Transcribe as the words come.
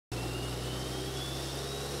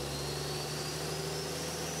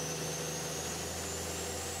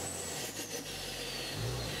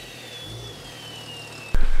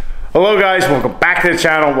Hello guys, welcome back to the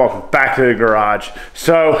channel, welcome back to the garage.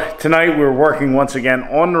 So tonight we're working once again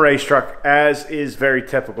on the race truck, as is very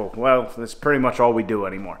typical. Well, that's pretty much all we do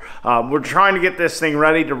anymore. We're trying to get this thing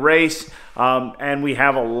ready to race, and we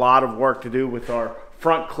have a lot of work to do with our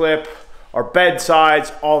front clip, our bed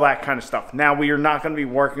sides, all that kind of stuff. Now, we are not going to be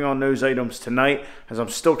working on those items tonight, as I'm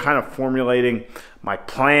still kind of formulating my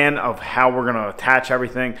plan of how we're going to attach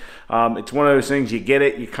everything. It's one of those things, you get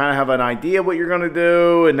it, you kind of have an idea what you're going to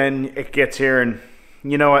do, and then it gets here and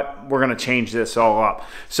you know what, we're going to change this all up.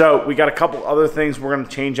 So we got a couple other things we're going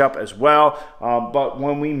to change up as well, but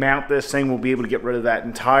when we mount this thing, we'll be able to get rid of that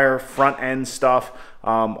entire front end stuff,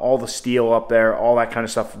 all the steel up there, all that kind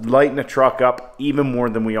of stuff, lighten the truck up even more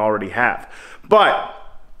than we already have. But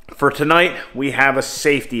for tonight, we have a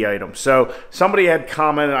safety item. So somebody had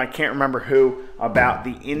commented, I can't remember who, about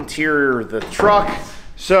the interior of the truck.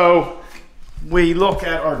 So we look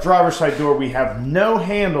at our driver's side door, we have no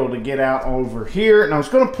handle to get out over here. And I was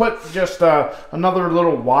gonna put just another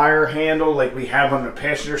little wire handle like we have on the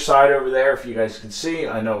passenger side over there, if you guys can see.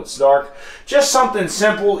 I know it's dark. Just something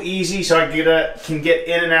simple, easy, so I can get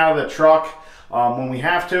in and out of the truck when we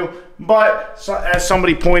have to. But as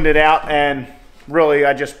somebody pointed out, and really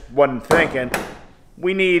I just wasn't thinking,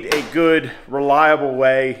 we need a good, reliable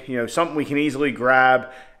way, you know, something we can easily grab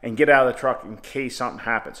and get out of the truck in case something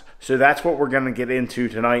happens. So that's what we're gonna get into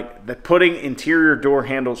tonight, putting interior door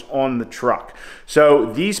handles on the truck. So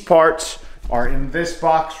these parts are in this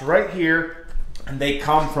box right here, and they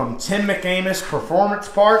come from Mcamis Performance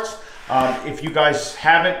Parts. If you guys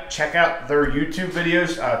haven't, check out their YouTube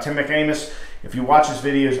videos. Tim Mcamis, if you watch his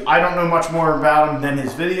videos, I don't know much more about him than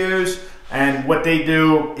his videos. And what they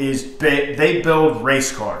do is they build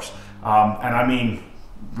race cars. And I mean,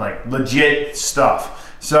 like, legit stuff.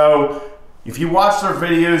 So if you watch their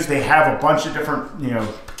videos, they have a bunch of different, you know,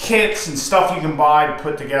 kits and stuff you can buy to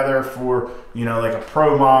put together for, you know, like a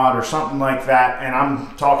pro mod or something like that. And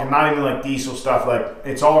I'm talking not even like diesel stuff, like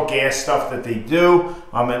it's all gas stuff that they do,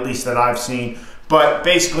 at least that I've seen. But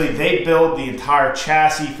basically they build the entire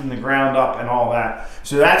chassis from the ground up and all that.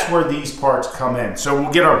 So that's where these parts come in. So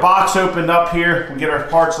we'll get our box opened up here, we'll get our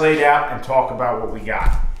parts laid out and talk about what we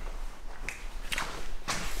got.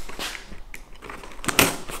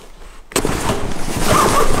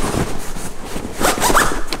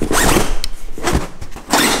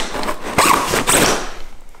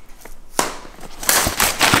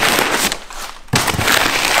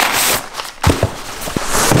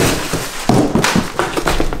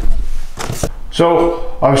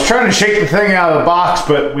 So I was trying to shake the thing out of the box,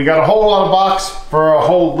 but we got a whole lot of box for a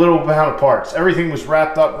whole little amount of parts. Everything was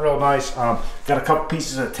wrapped up real nice. Got a couple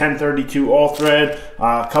pieces of 1032 all thread,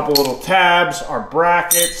 a couple little tabs, our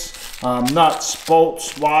brackets, nuts,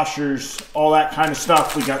 bolts, washers, all that kind of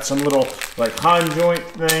stuff. We got some little like Heim joint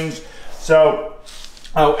things. So,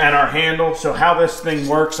 oh, and our handle. So how this thing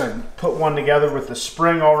works, I put one together with the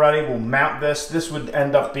spring already. We'll mount this. This would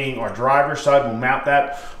end up being our driver's side. We'll mount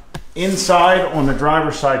that inside on the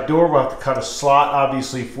driver's side door. We'll have to cut a slot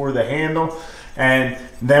obviously for the handle, and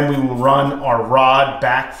then we will run our rod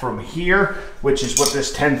back from here, which is what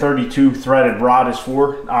this 1032 threaded rod is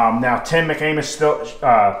for. Now Tim Mcamis still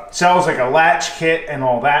sells like a latch kit and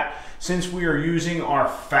all that. Since we are using our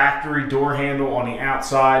factory door handle on the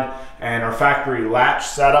outside and our factory latch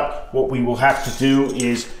setup, what we will have to do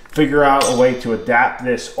is figure out a way to adapt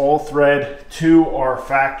this all thread to our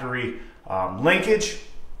factory linkage.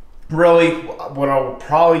 Really, what I will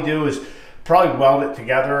probably do is probably weld it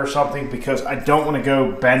together or something, because I don't want to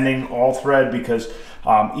go bending all thread, because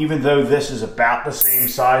even though this is about the same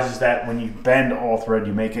size as that, when you bend all thread,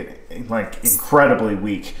 you make it like incredibly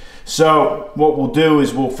weak. So what we'll do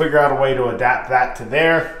is we'll figure out a way to adapt that to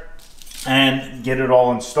there and get it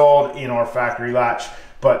all installed in our factory latch.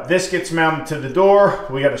 But this gets mounted to the door.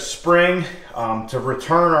 We got a spring to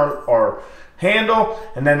return our handle,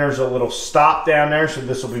 and then there's a little stop down there, so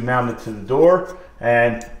this will be mounted to the door,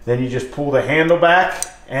 and then you just pull the handle back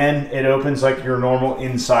and it opens like your normal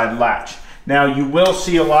inside latch. Now you will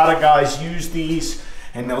see a lot of guys use these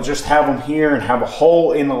and they'll just have them here and have a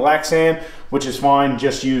hole in the Lexan, which is fine.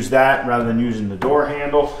 Just use that rather than using the door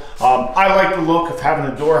handle. I like the look of having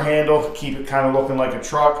the door handle, keep it kind of looking like a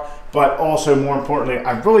truck, but also more importantly,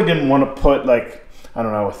 I really didn't want to put like, I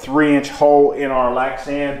don't know, a 3-inch hole in our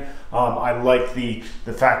Lexan. I like the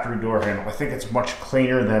factory door handle. I think it's much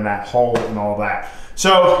cleaner than that hole and all that.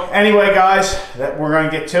 So anyway, guys, we're going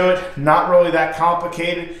to get to it. Not really that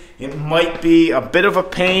complicated. It might be a bit of a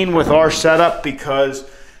pain with our setup because,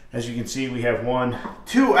 as you can see, we have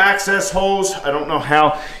 2 access holes. I don't know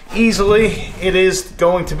how easily it is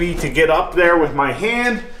going to be to get up there with my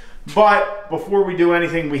hand, But before we do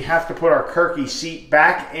anything, we have to put our Kirky seat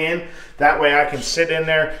back in. That way I can sit in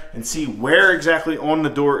there and see where exactly on the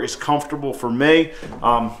door is comfortable for me.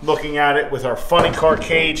 Looking at it with our funny car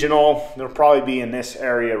cage and all, it'll probably be in this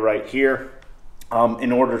area right here.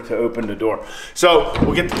 In order to open the door. So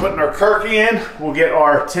we'll get to putting our Kirky in, we'll get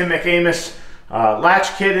our Tim Mcamis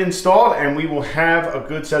latch kit installed, and we will have a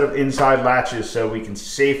good set of inside latches so we can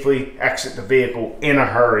safely exit the vehicle in a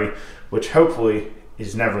hurry, which hopefully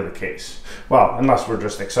is never the case. Well, unless we're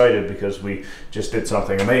just excited because we just did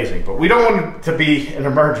something amazing, but we don't want it to be an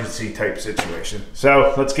emergency type situation.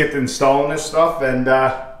 So let's get to installing this stuff, and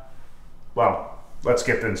well, let's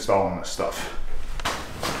get to installing this stuff.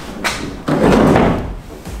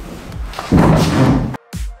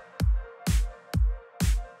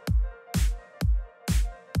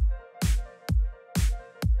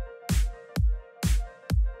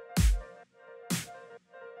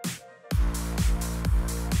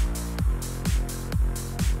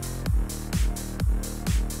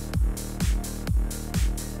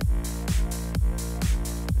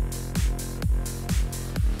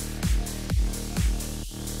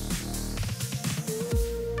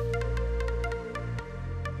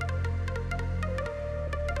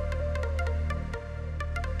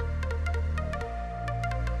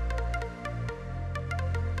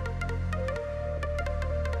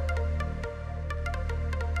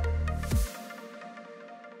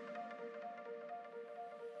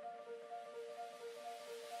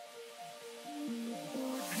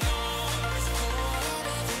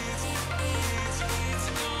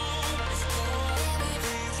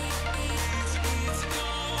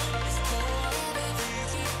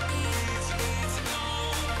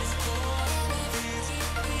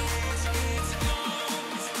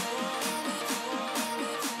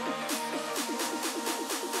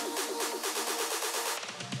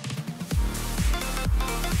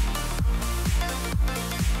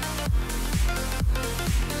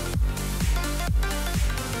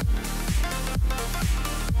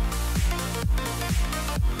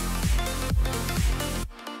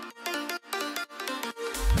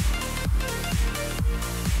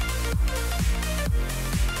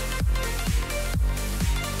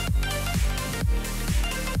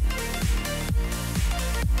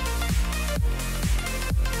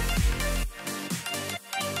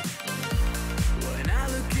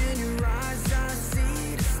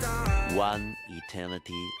 One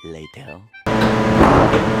eternity later.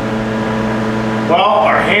 Well,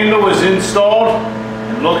 our handle is installed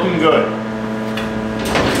and looking good.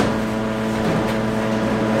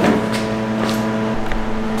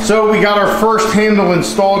 So we got our first handle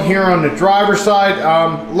installed here on the driver's side.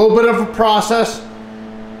 A little bit of a process,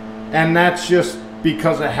 and that's just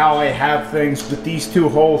because of how I have things with these two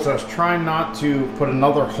holes. I was trying not to put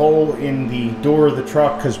another hole in the door of the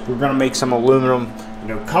truck because we're going to make some aluminum,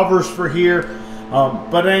 covers for here.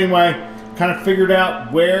 But anyway, kind of figured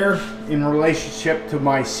out where in relationship to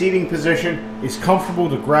my seating position is comfortable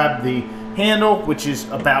to grab the handle, which is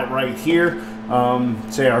about right here.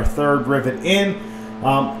 Say our third rivet in.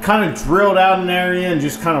 Kind of drilled out an area and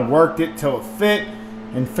just kind of worked it till it fit,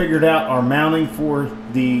 and figured out our mounting for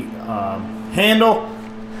the handle.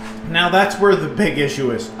 Now that's where the big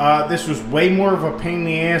issue is. This was way more of a pain in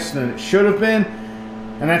the ass than it should have been,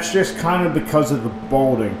 and that's just kind of because of the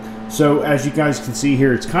bolting. So as you guys can see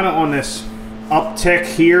here, it's kind of on this uptick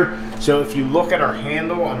here. So if you look at our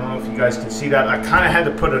handle, I don't know if you guys can see that, I kind of had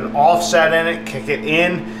to put an offset in it, kick it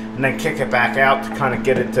in, and then kick it back out to kind of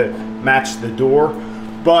get it to match the door.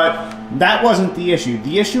 But that wasn't the issue.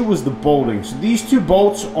 The issue was the bolting. So these two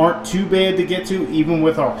bolts aren't too bad to get to, even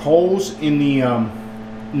with our holes in the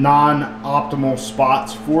non-optimal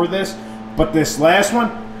spots for this. But this last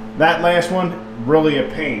one, that last one, really a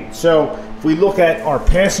pain. So if we look at our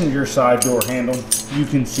passenger side door handle, you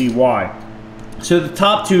can see why. So the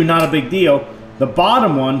top two, not a big deal. The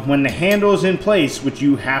bottom one, when the handle is in place, which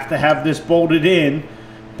you have to have this bolted in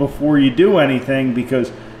before you do anything,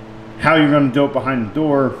 because how you're going to do it behind the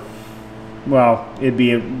door, well, it'd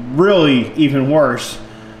be really even worse.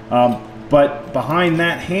 But behind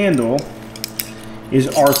that handle is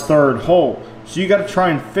our third hole. So you got to try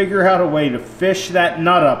and figure out a way to fish that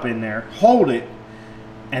nut up in there, hold it,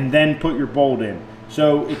 and then put your bolt in.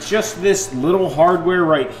 So it's just this little hardware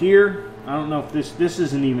right here. I don't know if this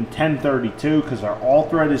isn't even 1032, because our all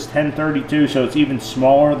thread is 1032, so it's even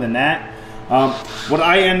smaller than that. What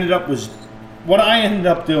I ended up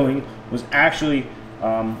doing was actually,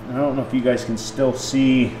 I don't know if you guys can still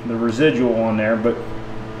see the residual on there, but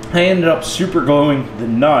I ended up super gluing the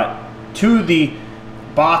nut to the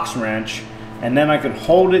box wrench, and then I could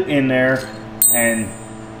hold it in there and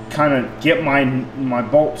kind of get my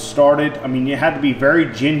bolt started. I mean, you had to be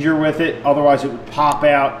very ginger with it, otherwise it would pop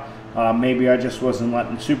out. Maybe I just wasn't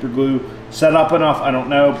letting super glue set up enough, I don't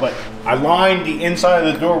know, but I lined the inside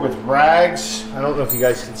of the door with rags. I don't know if you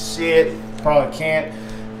guys can see it, probably can't.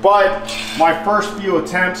 But my first few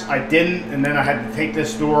attempts, I didn't, and then I had to take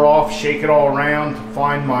this door off, shake it all around to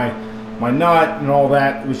find my nut and all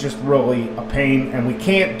that. It was just really a pain, and we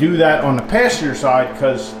can't do that on the passenger side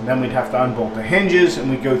because then we'd have to unbolt the hinges and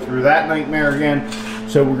we'd go through that nightmare again.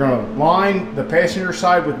 So we're gonna line the passenger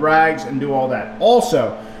side with rags and do all that.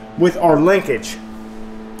 Also, with our linkage,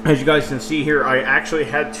 as you guys can see here, I actually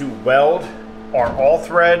had to weld our all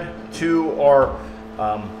thread to our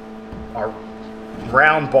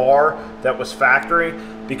round bar that was factory,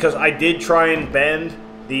 because I did try and bend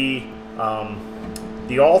the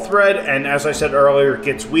all thread, and as I said earlier, it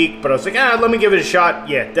gets weak, but I was like, let me give it a shot.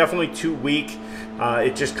 Yeah, definitely too weak.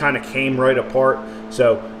 It just kind of came right apart.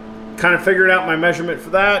 So kind of figured out my measurement for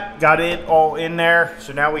that, got it all in there.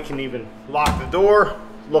 So now we can even lock the door,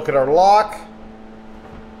 look at our lock,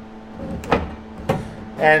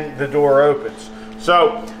 and the door opens.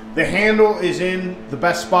 So the handle is in the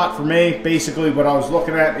best spot for me. Basically what I was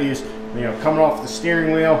looking at is, you know, coming off the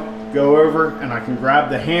steering wheel, go over and I can grab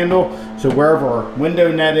the handle. So wherever our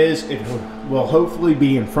window net is, it will hopefully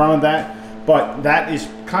be in front of that. But that is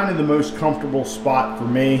kind of the most comfortable spot for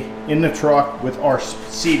me in the truck with our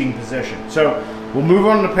seating position. So we'll move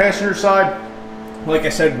on to the passenger side. Like I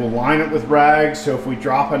said, we'll line it with rags. So if we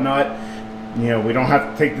drop a nut, you know, we don't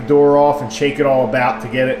have to take the door off and shake it all about to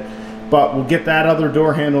get it. But we'll get that other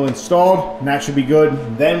door handle installed, and that should be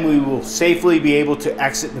good. Then we will safely be able to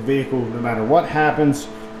exit the vehicle no matter what happens.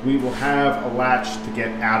 We will have a latch to get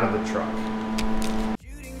out of the truck.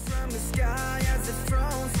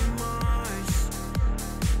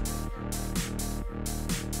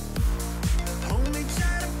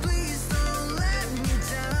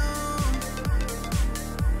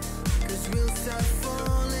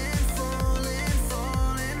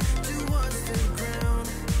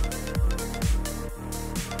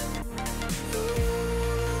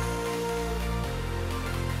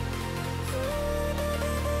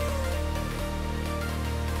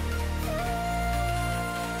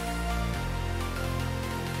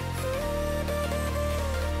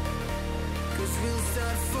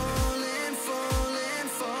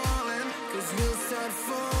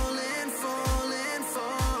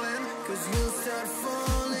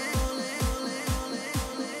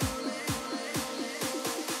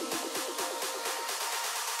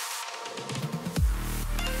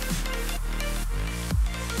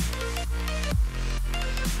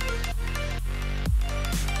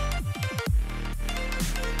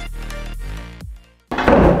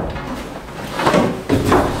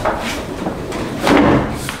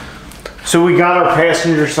 So we got our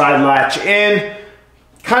passenger side latch in,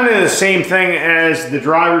 kind of the same thing as the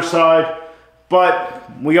driver's side, but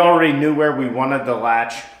we already knew where we wanted the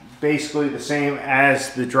latch, basically the same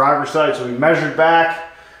as the driver's side. So we measured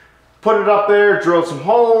back, put it up there, drilled some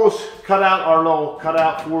holes, cut out our little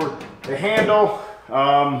cutout for the handle,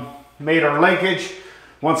 made our linkage.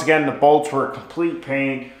 Once again, the bolts were a complete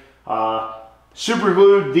pain. Super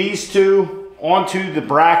glued these two onto the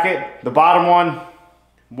bracket. The bottom one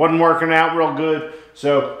wasn't working out real good,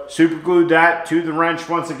 so super glued that to the wrench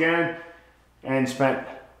once again, and spent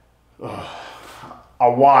a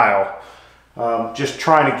while just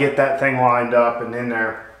trying to get that thing lined up and in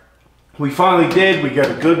there. We finally did. We got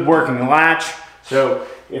a good working latch, so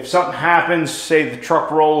if something happens, say the truck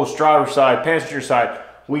rolls, driver's side, passenger side,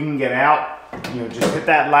 we can get out. You know, just hit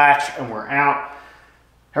that latch and we're out.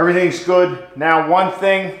 Everything's good. Now, one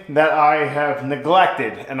thing that I have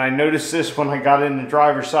neglected, and I noticed this when I got in the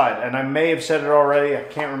driver's side, and I may have said it already, I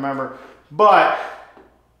can't remember, but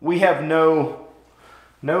we have no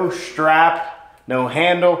strap, no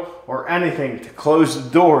handle, or anything to close the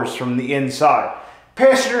doors from the inside.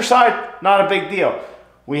 Passenger side, not a big deal.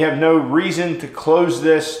 We have no reason to close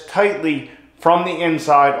this tightly from the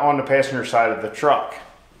inside on the passenger side of the truck.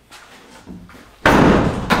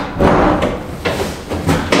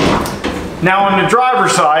 Now on the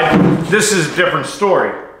driver's side, this is a different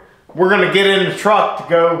story. We're gonna get in the truck to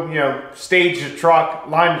go, you know, stage the truck,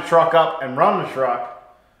 line the truck up and run the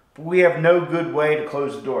truck, but we have no good way to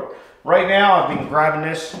close the door. Right now, I've been grabbing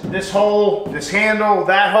this hole, this handle,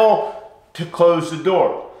 that hole to close the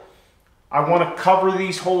door. I wanna cover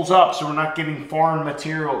these holes up so we're not getting foreign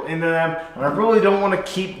material into them, and I really don't wanna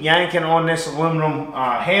keep yanking on this aluminum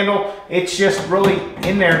handle. It's just really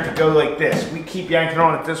in there to go like this. We keep yanking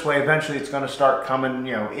on it this way, eventually it's gonna start coming,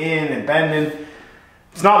 you know, in and bending.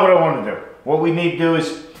 It's not what I wanna do. What we need to do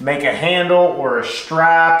is make a handle or a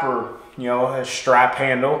strap, or you know, a strap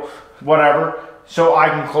handle, whatever, so I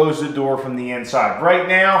can close the door from the inside. Right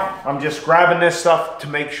now, I'm just grabbing this stuff to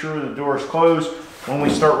make sure the door is closed. When we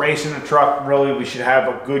start racing the truck, really we should have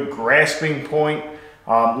a good grasping point.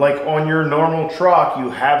 Like on your normal truck, you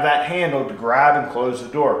have that handle to grab and close the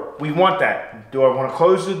door. We want that. Do I want to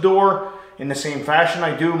close the door in the same fashion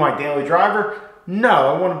I do my daily driver?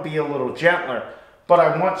 No, I want to be a little gentler, but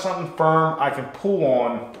I want something firm I can pull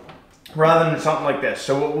on rather than something like this.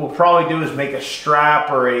 So what we'll probably do is make a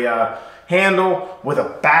strap or a handle with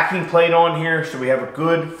a backing plate on here, so we have a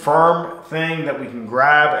good firm thing that we can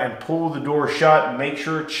grab and pull the door shut and make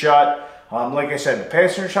sure it's shut. Like I said, the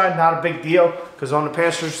passenger side, not a big deal, because on the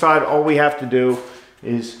passenger side, all we have to do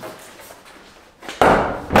is,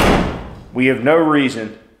 we have no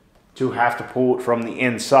reason to have to pull it from the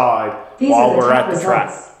inside while we're at the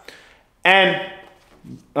track. And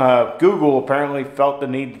Google apparently felt the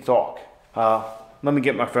need to talk. Let me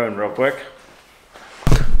get my phone real quick.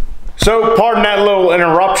 So pardon that little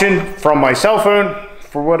interruption from my cell phone.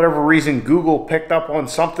 For whatever reason, Google picked up on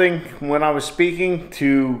something when I was speaking to,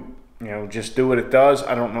 you know, just do what it does.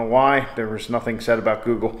 I don't know why. There was nothing said about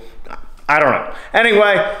Google. I don't know.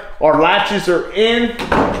 Anyway, our latches are in.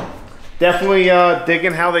 Definitely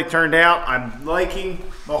digging how they turned out. I'm liking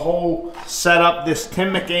the whole setup. This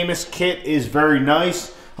Mcamis kit is very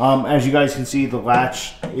nice. As you guys can see, the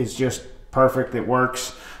latch is just perfect. It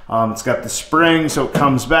works. It's got the spring, so it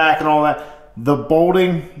comes back and all that. The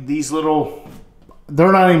bolting, these little,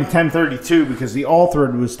 they're not even 1032 because the all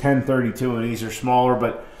thread was 1032 and these are smaller,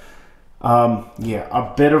 but yeah,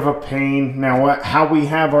 a bit of a pain. Now, how we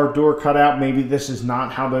have our door cut out, maybe this is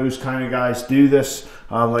not how those kind of guys do this.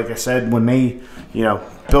 Like I said, when they, you know,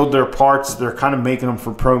 build their parts, they're kind of making them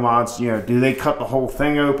for pro mods. You know, do they cut the whole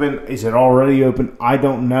thing open? Is it already open? I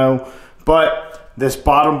don't know. But this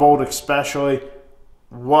bottom bolt especially,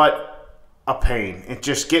 what a pain. It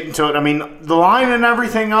just getting to it. I mean, the lining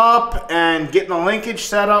everything up and getting the linkage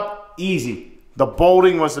set up, easy. The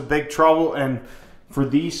bolting was the big trouble, and for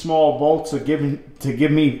these small bolts to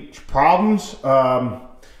give me problems,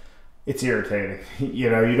 it's irritating. You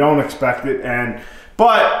know, you don't expect it,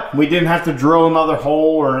 but we didn't have to drill another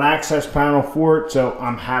hole or an access panel for it, so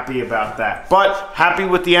I'm happy about that. But happy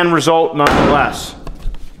with the end result nonetheless.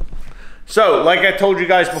 So, like I told you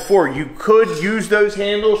guys before, you could use those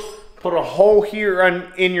handles, put a hole here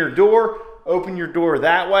in your door, open your door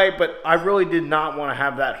that way, but I really did not want to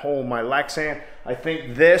have that hole in my Lexan. I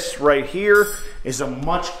think this right here is a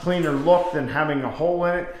much cleaner look than having a hole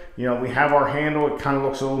in it. You know, we have our handle, it kind of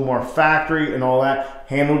looks a little more factory and all that.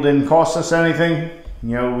 Handle didn't cost us anything.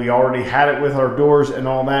 You know, we already had it with our doors and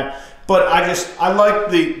all that. But I like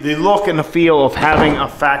the look and the feel of having a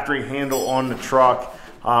factory handle on the truck.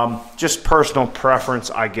 Just personal preference,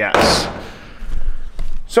 I guess.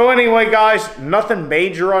 So anyway, guys, nothing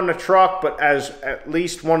major on the truck, but as at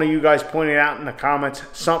least one of you guys pointed out in the comments,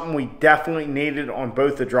 something we definitely needed on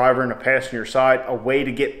both the driver and the passenger side, a way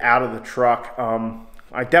to get out of the truck.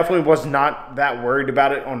 I definitely was not that worried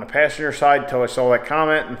about it on the passenger side until I saw that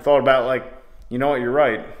comment and thought about, like, you know what, you're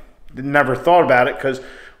right. Never thought about it, because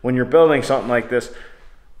when you're building something like this,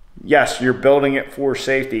 yes, you're building it for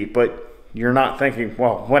safety, but you're not thinking,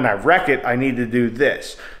 well, when I wreck it, I need to do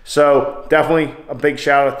this. So definitely a big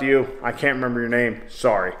shout out to you. I can't remember your name,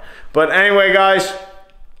 sorry. But anyway, guys,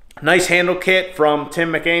 nice handle kit from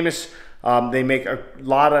Mcamis. They make a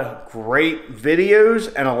lot of great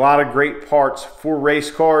videos and a lot of great parts for race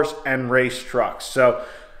cars and race trucks. So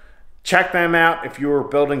check them out if you're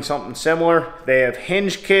building something similar. They have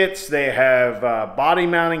hinge kits, they have body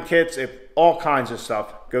mounting kits, all kinds of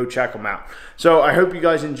stuff. Go check them out. So I hope you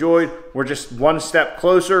guys enjoyed. We're just one step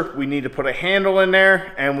closer. We need to put a handle in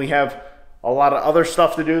there, and we have a lot of other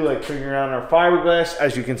stuff to do, like figuring out our fiberglass.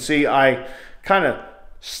 As you can see, I kind of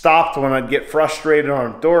stopped when I'd get frustrated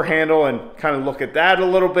on a door handle and kind of look at that a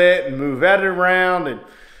little bit and move that around, and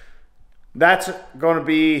that's going to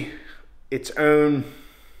be its own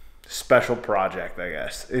special project, I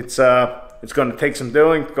guess. It's going to take some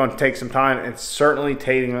doing, it's going to take some time, and it's certainly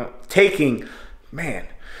taking, man,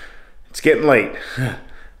 it's getting late,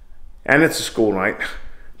 and it's a school night.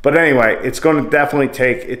 But anyway, it's going to definitely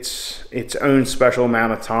take its own special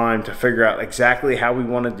amount of time to figure out exactly how we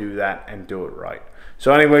want to do that and do it right.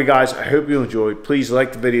 So anyway, guys, I hope you enjoyed. Please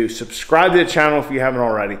like the video, subscribe to the channel if you haven't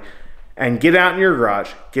already, and get out in your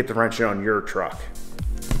garage, get the wrench on your truck.